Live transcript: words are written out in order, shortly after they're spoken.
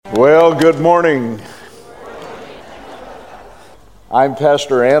Well, good morning. I'm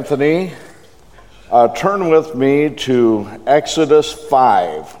Pastor Anthony. Turn with me to Exodus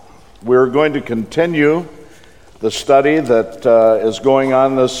 5. We're going to continue the study that is going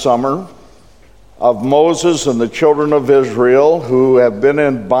on this summer of Moses and the children of Israel who have been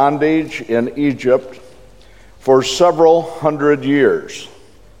in bondage in Egypt for several hundred years.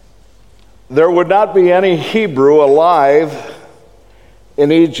 There would not be any Hebrew alive in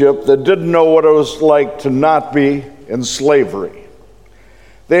Egypt that didn't know what it was like to not be in slavery.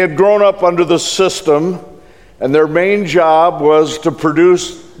 They had grown up under the system, and their main job was to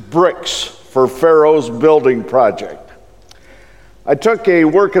produce bricks for Pharaoh's building project. I took a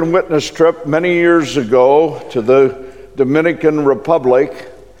work and witness trip many years ago to the Dominican Republic,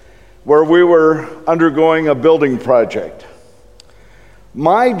 where we were undergoing a building project.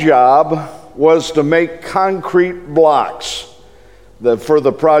 My job was to make concrete blocks for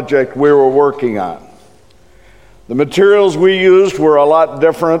the project we were working on. The materials we used were a lot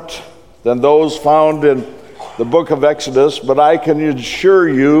different than those found in the book of Exodus, but I can assure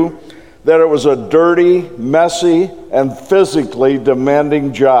you that it was a dirty, messy, and physically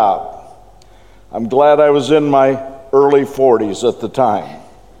demanding job. I'm glad I was in my early 40s at the time.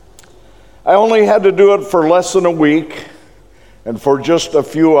 I only had to do it for less than a week and for just a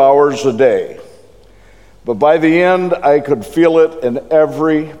few hours a day. But by the end, I could feel it in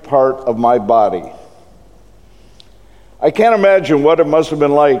every part of my body. I can't imagine what it must have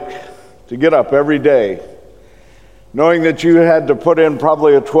been like to get up every day, knowing that you had to put in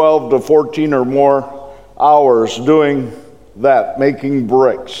probably a 12 to 14 or more hours doing that, making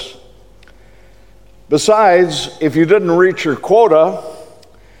bricks. Besides, if you didn't reach your quota,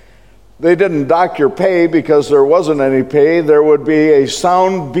 they didn't dock your pay because there wasn't any pay. There would be a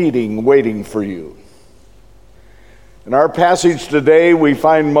sound beating waiting for you. In our passage today, we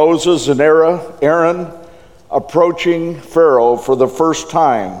find Moses and Aaron approaching Pharaoh for the first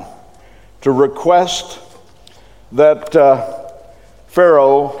time to request that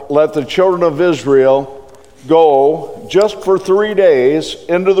Pharaoh let the children of Israel go just for 3 days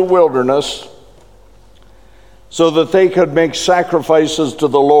into the wilderness so that they could make sacrifices to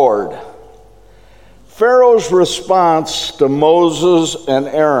the Lord. Pharaoh's response to Moses and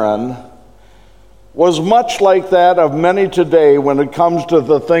Aaron was much like that of many today when it comes to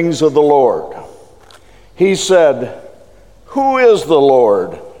the things of the Lord. He said, "Who is the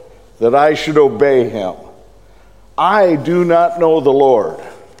Lord that I should obey him? I do not know the Lord."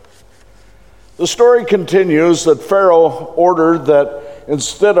 The story continues that Pharaoh ordered that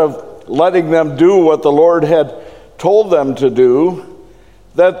instead of letting them do what the Lord had told them to do,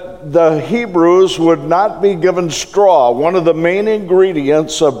 that the Hebrews would not be given straw, one of the main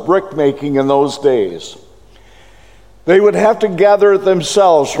ingredients of brick making in those days. They would have to gather it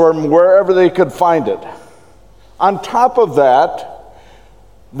themselves from wherever they could find it. On top of that,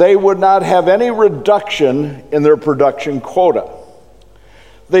 they would not have any reduction in their production quota.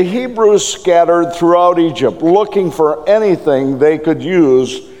 The Hebrews scattered throughout Egypt looking for anything they could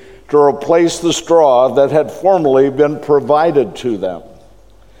use to replace the straw that had formerly been provided to them.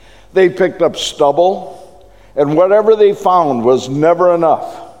 They picked up stubble, and whatever they found was never enough,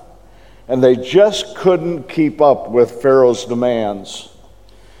 and they just couldn't keep up with Pharaoh's demands.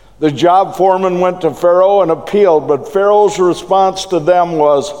 The job foreman went to Pharaoh and appealed, but Pharaoh's response to them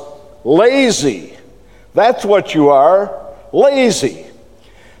was, "Lazy. That's what you are, lazy.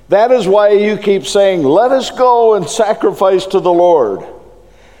 That is why you keep saying, 'Let us go and sacrifice to the Lord.'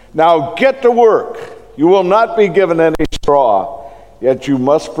 Now get to work. You will not be given any straw, yet you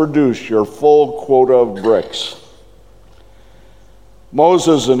must produce your full quota of bricks."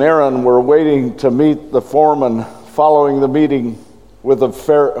 Moses and Aaron were waiting to meet the foreman following the meeting with the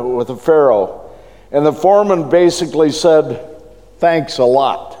Pharaoh. And the foreman basically said, "Thanks a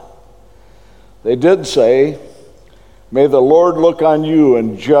lot." They did say, "May the Lord look on you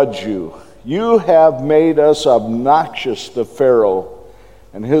and judge you. You have made us obnoxious to Pharaoh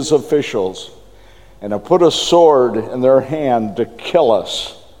and his officials, and have put a sword in their hand to kill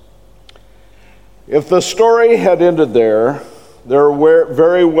us." If the story had ended there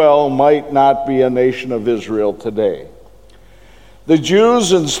very well might not be a nation of Israel today. The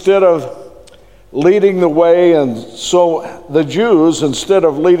Jews, instead of leading the way in so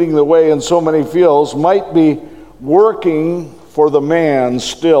many fields, might be working for the man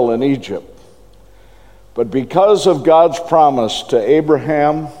still in Egypt. But because of God's promise to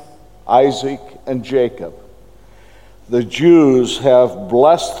Abraham, Isaac, and Jacob, the Jews have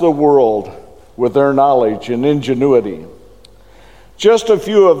blessed the world with their knowledge and ingenuity. Just a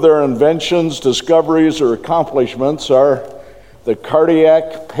few of their inventions, discoveries, or accomplishments are the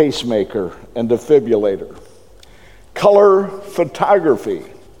cardiac pacemaker and defibrillator, color photography,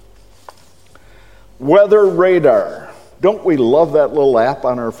 weather radar. Don't we love that little app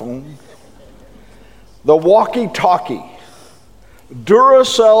on our phone? The walkie-talkie,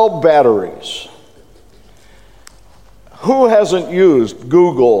 Duracell batteries. Who hasn't used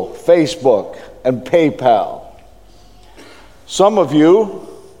Google, Facebook, and PayPal? Some of you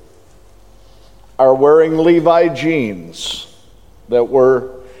are wearing Levi jeans that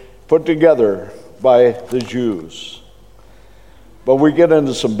were put together by the Jews. But we get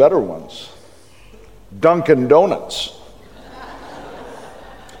into some better ones. Dunkin' Donuts,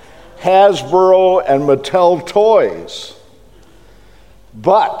 Hasbro and Mattel toys,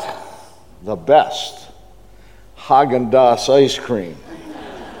 but the best, Haagen-Dazs ice cream.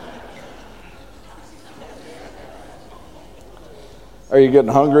 Are you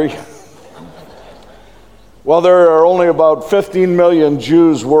getting hungry? Well, there are only about 15 million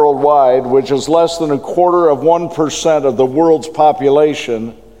Jews worldwide, which is less than 1/4% of the world's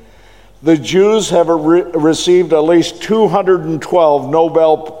population. The Jews have received at least 212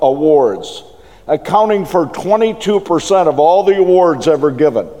 Nobel Awards, accounting for 22% of all the awards ever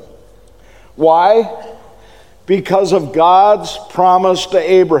given. Why? Because of God's promise to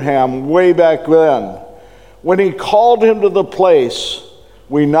Abraham way back then, when he called him to the place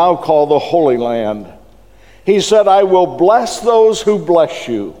we now call the Holy Land. He said, I will bless those who bless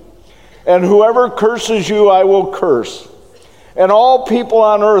you, and whoever curses you I will curse. And all people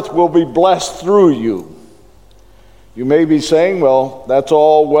on earth will be blessed through you. You may be saying, well, that's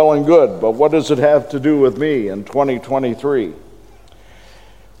all well and good, but what does it have to do with me in 2023?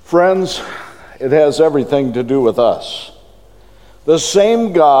 Friends, it has everything to do with us. The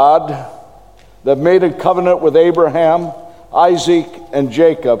same God that made a covenant with Abraham, Isaac, and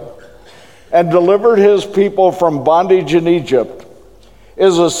Jacob, and delivered his people from bondage in Egypt,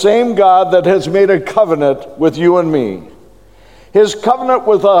 is the same God that has made a covenant with you and me. His covenant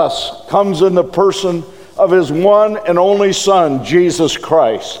with us comes in the person of his one and only Son, Jesus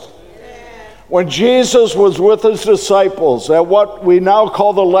Christ. When Jesus was with his disciples at what we now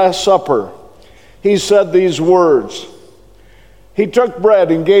call the Last Supper, he said these words. He took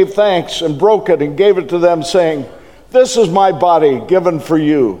bread and gave thanks and broke it and gave it to them, saying, this is my body given for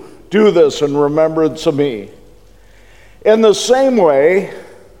you. Do this in remembrance of me. In the same way,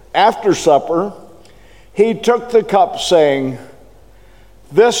 after supper, he took the cup, saying,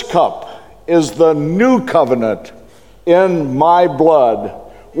 this cup is the new covenant in my blood,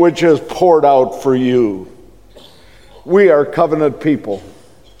 which is poured out for you. We are covenant people.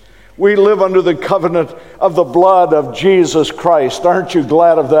 We live under the covenant of the blood of Jesus Christ. Aren't you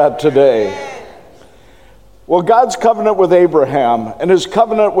glad of that today? Well, God's covenant with Abraham and his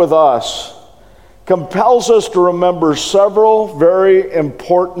covenant with us compels us to remember several very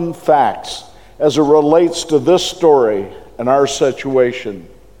important facts as it relates to this story and our situation.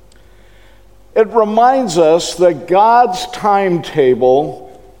 It reminds us that God's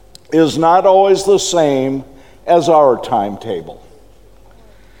timetable is not always the same as our timetable.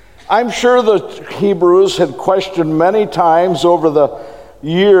 I'm sure the Hebrews had questioned many times over the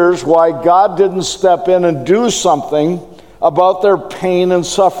years why God didn't step in and do something about their pain and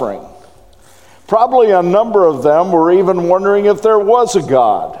suffering. Probably a number of them were even wondering if there was a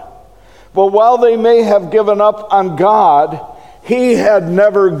God. But while they may have given up on God, he had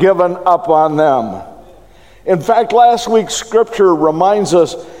never given up on them. In fact, last week's scripture reminds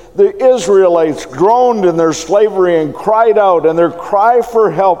us the Israelites groaned in their slavery and cried out, and their cry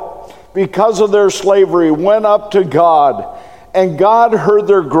for help because of their slavery went up to God, and God heard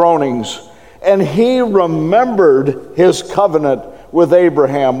their groanings, and he remembered his covenant with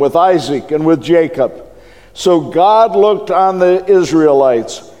Abraham, with Isaac, and with Jacob. So God looked on the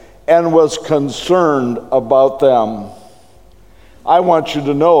Israelites and was concerned about them. I want you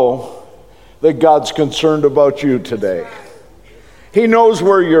to know that God's concerned about you today. He knows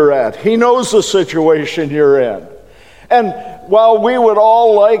where you're at. He knows the situation you're in. And while we would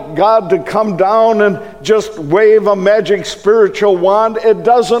all like God to come down and just wave a magic spiritual wand, it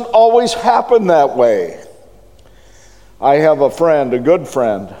doesn't always happen that way. I have a friend, a good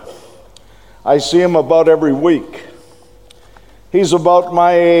friend. I see him about every week. He's about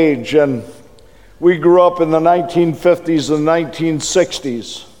my age, and we grew up in the 1950s and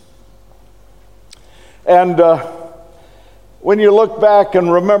 1960s. And when you look back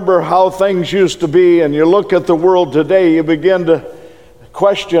and remember how things used to be, and you look at the world today, you begin to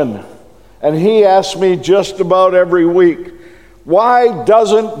question. And he asks me just about every week, why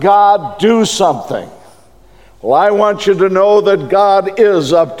doesn't God do something? Well, I want you to know that God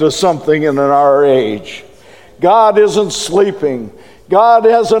is up to something in our age. God isn't sleeping. God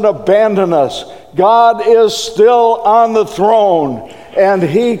hasn't abandoned us. God is still on the throne, and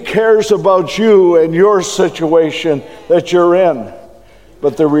He cares about you and your situation that you're in.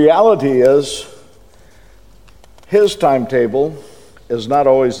 But the reality is, His timetable is not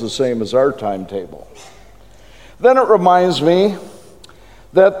always the same as our timetable. Then it reminds me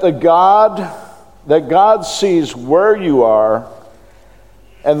that God sees where you are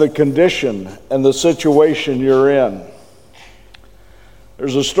and the condition and the situation you're in.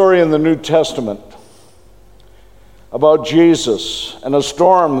 There's a story in the New Testament about Jesus and a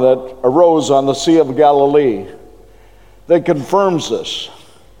storm that arose on the Sea of Galilee that confirms this.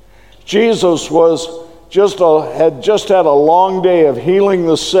 Jesus had just had a long day of healing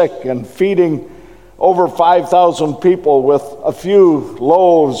the sick and feeding over 5,000 people with a few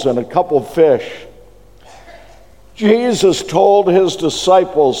loaves and a couple fish. Jesus told His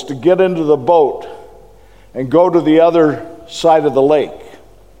disciples to get into the boat and go to the other side of the lake.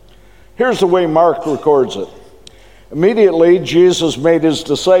 Here's the way Mark records it. Immediately, Jesus made His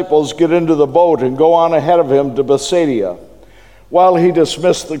disciples get into the boat and go on ahead of Him to Bethsaida, while He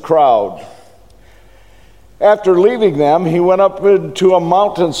dismissed the crowd. After leaving them, He went up into a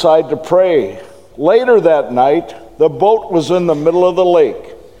mountainside to pray. Later that night, the boat was in the middle of the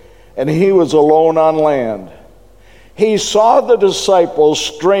lake, and He was alone on land. He saw the disciples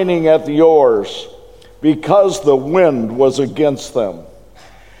straining at the oars because the wind was against them.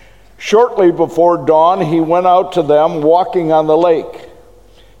 Shortly before dawn, He went out to them walking on the lake.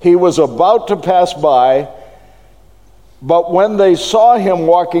 He was about to pass by, but when they saw Him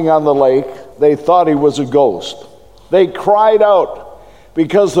walking on the lake, they thought He was a ghost. They cried out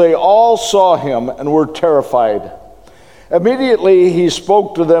because they all saw Him and were terrified. Immediately He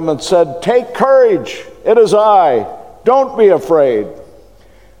spoke to them and said, "Take courage, it is I. Don't be afraid."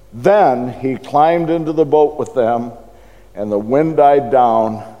 Then He climbed into the boat with them, and the wind died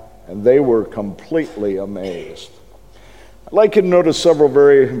down, and they were completely amazed. I'd like you to notice several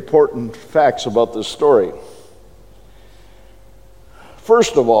very important facts about this story.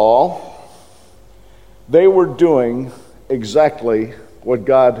 First of all, they were doing exactly what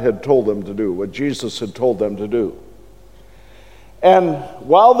God had told them to do, what Jesus had told them to do. And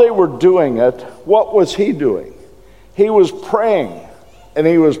while they were doing it, what was He doing? He was praying, and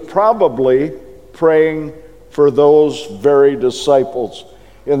He was probably praying for those very disciples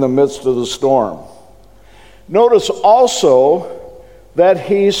in the midst of the storm. Notice also that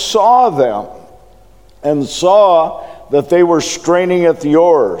He saw them and saw that they were straining at the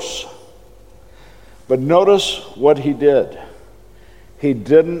oars. But notice what He did. He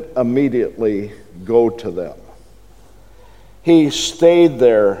didn't immediately go to them. He stayed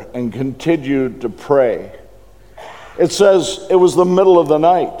there and continued to pray. It says it was the middle of the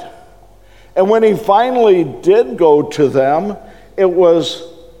night. And when He finally did go to them, it was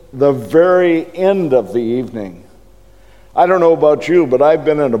the very end of the evening. I don't know about you, but I've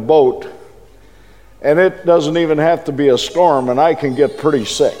been in a boat, and it doesn't even have to be a storm, and I can get pretty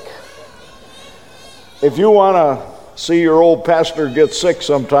sick. If you want to see your old pastor get sick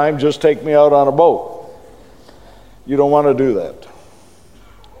sometime, just take me out on a boat. You don't want to do that.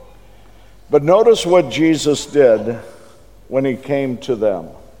 But notice what Jesus did when He came to them.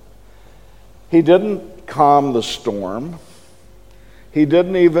 He didn't calm the storm. He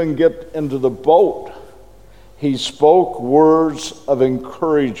didn't even get into the boat. He spoke words of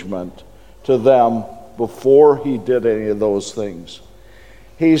encouragement to them before He did any of those things.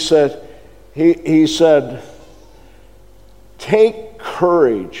 He said, "Take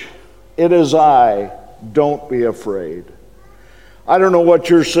courage. It is I. Don't be afraid." I don't know what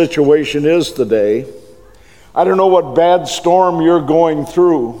your situation is today. I don't know what bad storm you're going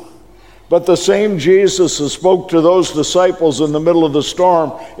through. But the same Jesus who spoke to those disciples in the middle of the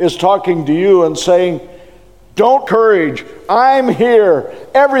storm is talking to you and saying, "Don't courage. I'm here.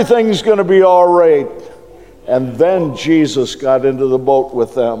 Everything's going to be all right." And then Jesus got into the boat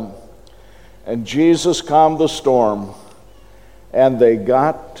with them. And Jesus calmed the storm. And they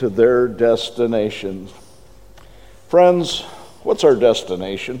got to their destination. Friends, what's our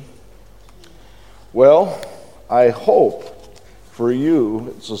destination? Well, I hope for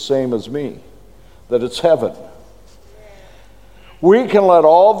you it's the same as me, that it's heaven. We can let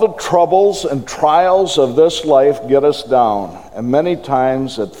all the troubles and trials of this life get us down, and many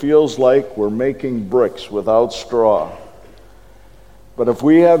times it feels like we're making bricks without straw. But if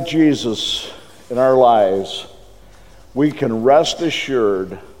we have Jesus in our lives, we can rest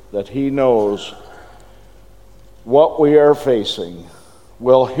assured that He knows what we are facing,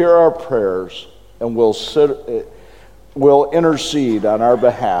 will hear our prayers, and will intercede on our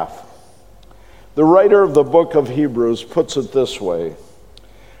behalf. The writer of the book of Hebrews puts it this way: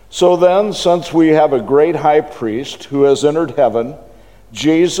 "So then, since we have a great high priest who has entered heaven,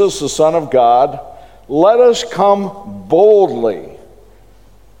 Jesus, the Son of God, let us come boldly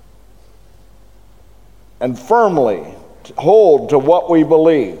and firmly hold to what we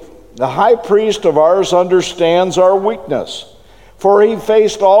believe. The high priest of ours understands our weakness, for he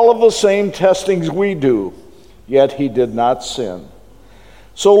faced all of the same testings we do, yet he did not sin.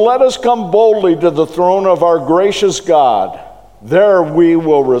 So let us come boldly to the throne of our gracious God. There we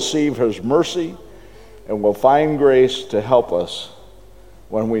will receive his mercy and will find grace to help us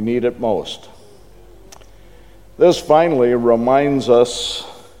when we need it most." This finally reminds us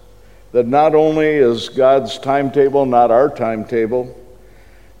that not only is God's timetable not our timetable,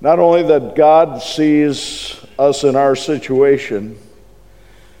 not only that God sees us in our situation,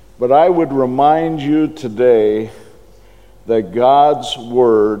 but I would remind you today that God's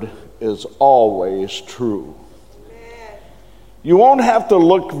word is always true. You won't have to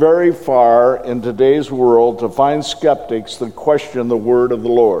look very far in today's world to find skeptics that question the word of the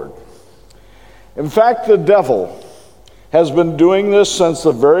Lord. In fact, the devil has been doing this since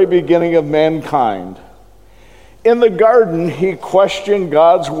the very beginning of mankind. In the garden, he questioned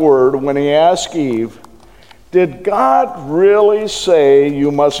God's word when he asked Eve, "Did God really say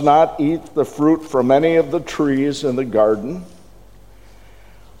you must not eat the fruit from any of the trees in the garden?"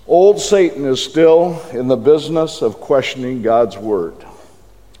 Old Satan is still in the business of questioning God's word.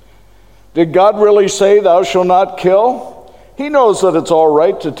 Did God really say, "Thou shalt not kill"? He knows that it's all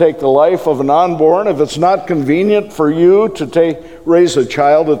right to take the life of an unborn if it's not convenient for you to raise a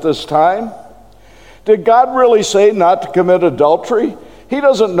child at this time. Did God really say not to commit adultery? He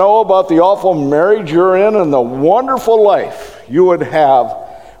doesn't know about the awful marriage you're in and the wonderful life you would have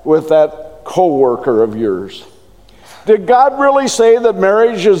with that co-worker of yours. Did God really say that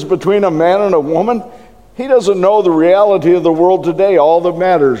marriage is between a man and a woman? He doesn't know the reality of the world today. All that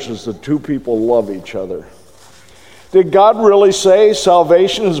matters is that two people love each other. Did God really say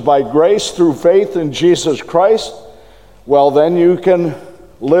salvation is by grace through faith in Jesus Christ? Well, then you can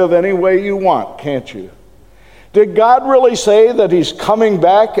live any way you want, can't you? Did God really say that he's coming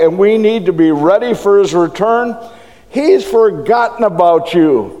back and we need to be ready for his return? He's forgotten about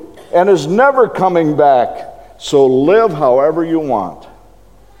you and is never coming back. So live however you want.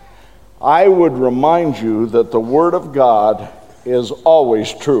 I would remind you that the Word of God is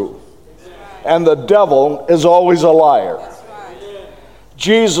always true, and the devil is always a liar.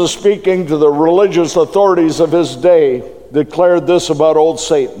 Jesus, speaking to the religious authorities of his day, declared this about old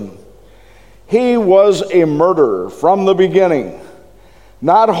Satan: "He was a murderer from the beginning,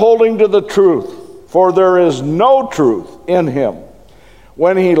 not holding to the truth, for there is no truth in him.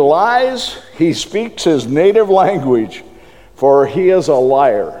 When he lies, he speaks his native language, for he is a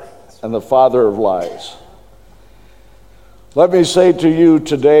liar and the father of lies." Let me say to you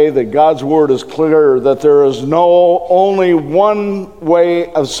today that God's word is clear that there is only one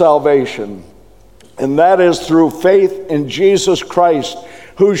way of salvation, and that is through faith in Jesus Christ,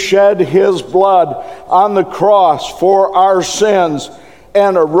 who shed his blood on the cross for our sins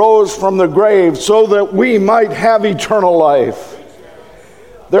and arose from the grave so that we might have eternal life.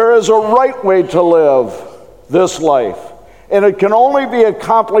 There is a right way to live this life, and it can only be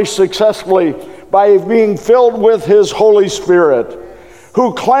accomplished successfully by being filled with his Holy Spirit,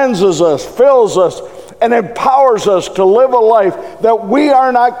 who cleanses us, fills us, and empowers us to live a life that we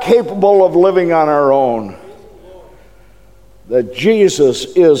are not capable of living on our own. That Jesus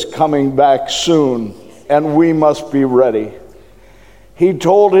is coming back soon, and we must be ready. He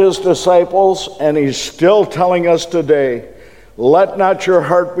told his disciples, and he's still telling us today, "Let not your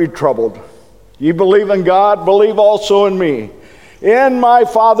heart be troubled. Ye believe in God, believe also in me. In my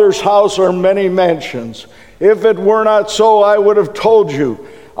Father's house are many mansions. If it were not so, I would have told you.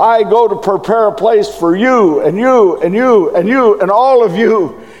 I go to prepare a place for you, and you, and you, and you, and all of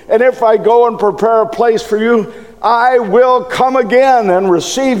you. And if I go and prepare a place for you, I will come again and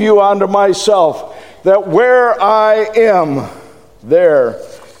receive you unto myself, that where I am, there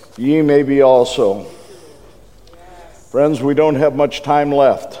ye may be also." Friends, we don't have much time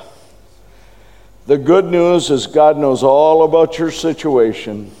left. The good news is God knows all about your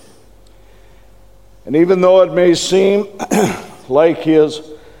situation. And even though it may seem like he is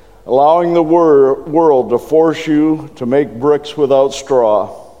allowing the world to force you to make bricks without straw,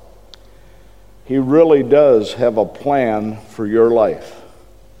 he really does have a plan for your life.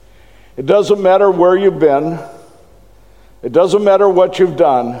 It doesn't matter where you've been. It doesn't matter what you've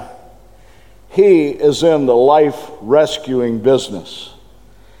done. He is in the life-rescuing business.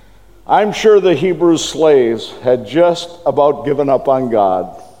 I'm sure the Hebrew slaves had just about given up on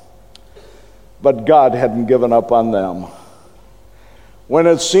God. But God hadn't given up on them. When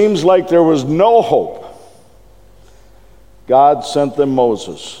it seems like there was no hope, God sent them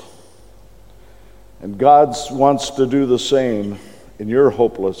Moses. And God wants to do the same in your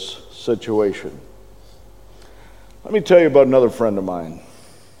hopeless situation. Let me tell you about another friend of mine,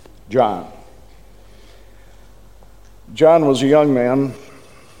 John. John was a young man,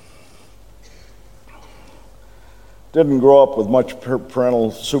 didn't grow up with much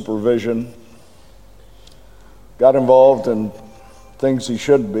parental supervision, got involved in things he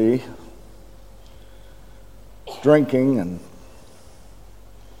shouldn't be, drinking and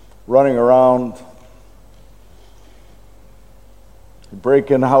running around. He'd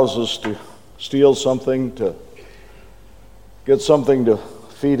break in houses to steal something, to get something to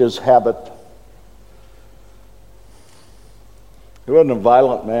feed his habit. He wasn't a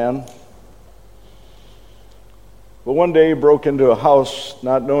violent man. But one day he broke into a house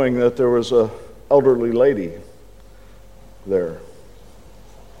not knowing that there was an elderly lady there.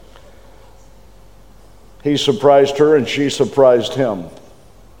 He surprised her and she surprised him.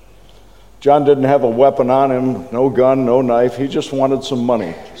 John didn't have a weapon on him, no gun, no knife. He just wanted some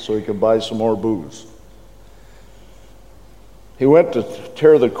money so he could buy some more booze. He went to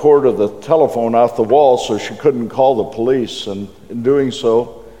tear the cord of the telephone off the wall so she couldn't call the police, and in doing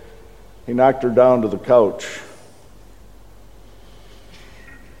so, he knocked her down to the couch.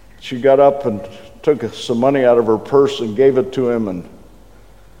 She got up and took some money out of her purse and gave it to him, and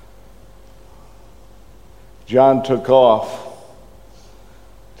John took off.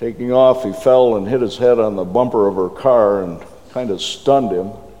 Taking off, he fell and hit his head on the bumper of her car and kind of stunned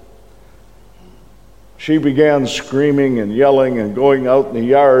him. She began screaming and yelling and going out in the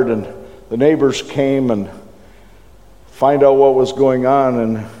yard, and the neighbors came and find out what was going on,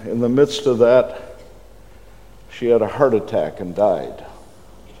 and in the midst of that, she had a heart attack and died.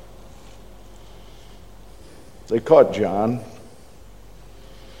 They caught John.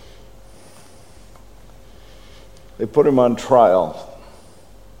 They put him on trial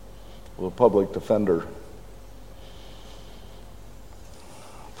with a public defender.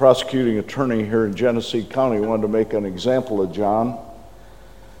 Prosecuting attorney here in Genesee County wanted to make an example of John,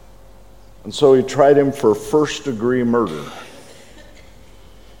 and so he tried him for first-degree murder.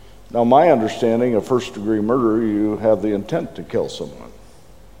 Now, my understanding of first-degree murder, you have the intent to kill someone.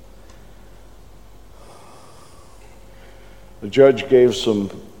 The judge gave some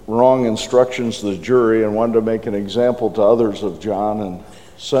wrong instructions to the jury and wanted to make an example to others of John, and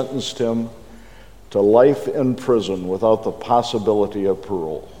sentenced him to life in prison without the possibility of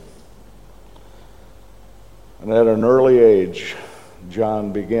parole. And at an early age,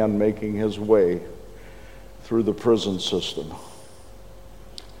 John began making his way through the prison system,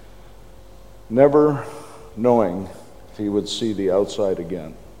 never knowing if he would see the outside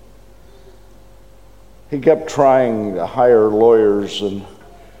again. He kept trying to hire lawyers, and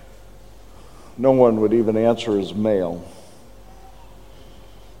no one would even answer his mail,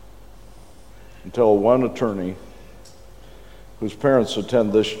 until one attorney whose parents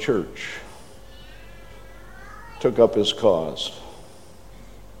attend this church took up his cause.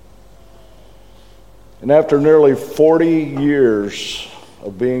 And after nearly 40 years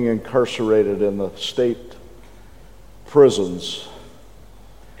of being incarcerated in the state prisons,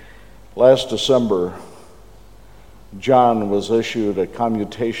 last December, John was issued a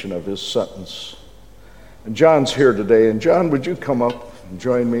commutation of his sentence. And John's here today. And John, would you come up and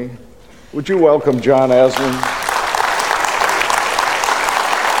join me? Would you welcome John Aslan?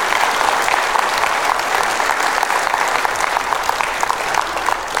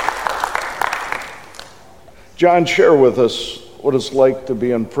 John, share with us what it's like to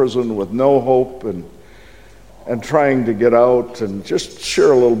be in prison with no hope and trying to get out, and just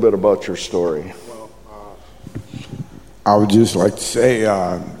share a little bit about your story. I would just like to say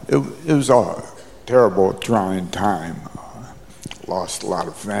it was a terrible, trying time. Lost a lot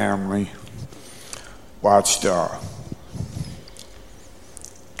of family. Watched all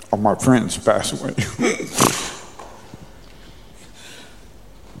my friends pass away.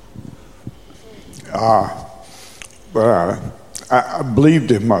 But I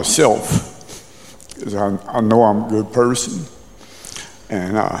believed in myself, because I know I'm a good person,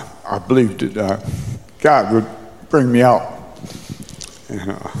 and I believed that God would bring me out.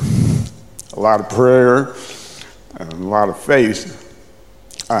 And a lot of prayer and a lot of faith.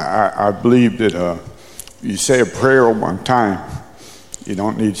 I believe that you say a prayer one time, you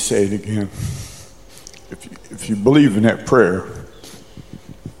don't need to say it again. If you believe in that prayer,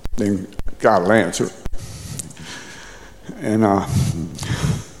 then God will answer it. And I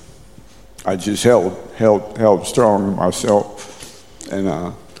just held strong in myself.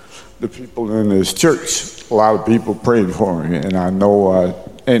 And the people in this church, a lot of people prayed for me, and I know,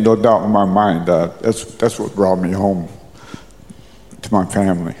 ain't no doubt in my mind, that's what brought me home to my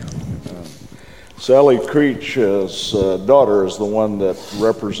family. Sally Creech's daughter is the one that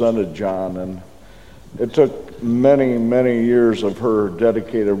represented John, and it took many, many years of her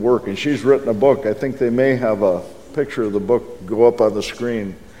dedicated work, and she's written a book. I think they may have a picture of the book go up on the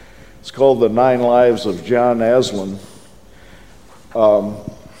screen. It's called The 9 Lives of John Aslan.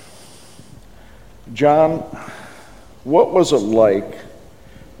 John, what was it like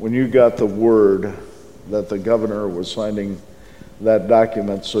when you got the word that the governor was signing that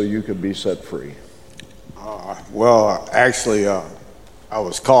document so you could be set free? Well, actually, I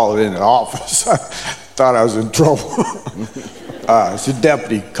was called in the office. I thought I was in trouble. So the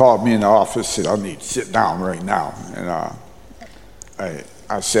deputy called me in the office and said, I need to sit down right now. And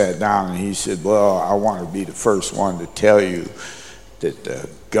I sat down, and he said, well, I want to be the first one to tell you that the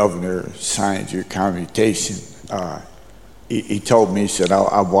governor signed your commutation. He told me, he said,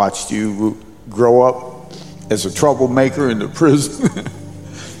 I watched you grow up as a troublemaker in the prison.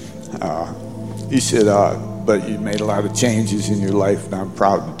 He said, but you made a lot of changes in your life, and I'm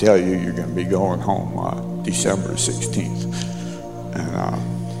proud to tell you you're going to be going home December 16th. And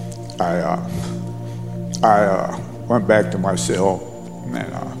I went back to my cell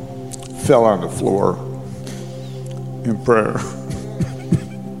and fell on the floor in prayer.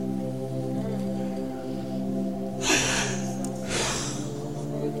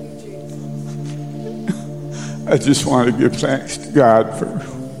 I just want to give thanks to God for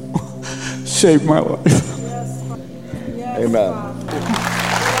saving my life. Amen.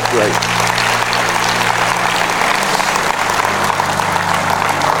 Great.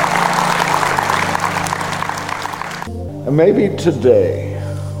 And maybe today,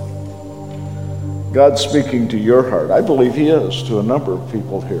 God's speaking to your heart. I believe He is to a number of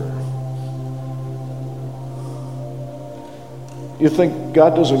people here. You think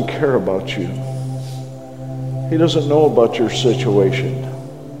God doesn't care about you. He doesn't know about your situation.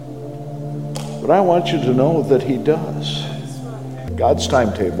 But I want you to know that He does. God's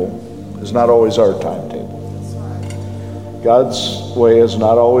timetable is not always our timetable. God's way is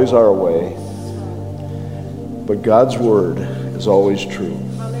not always our way. But God's word is always true.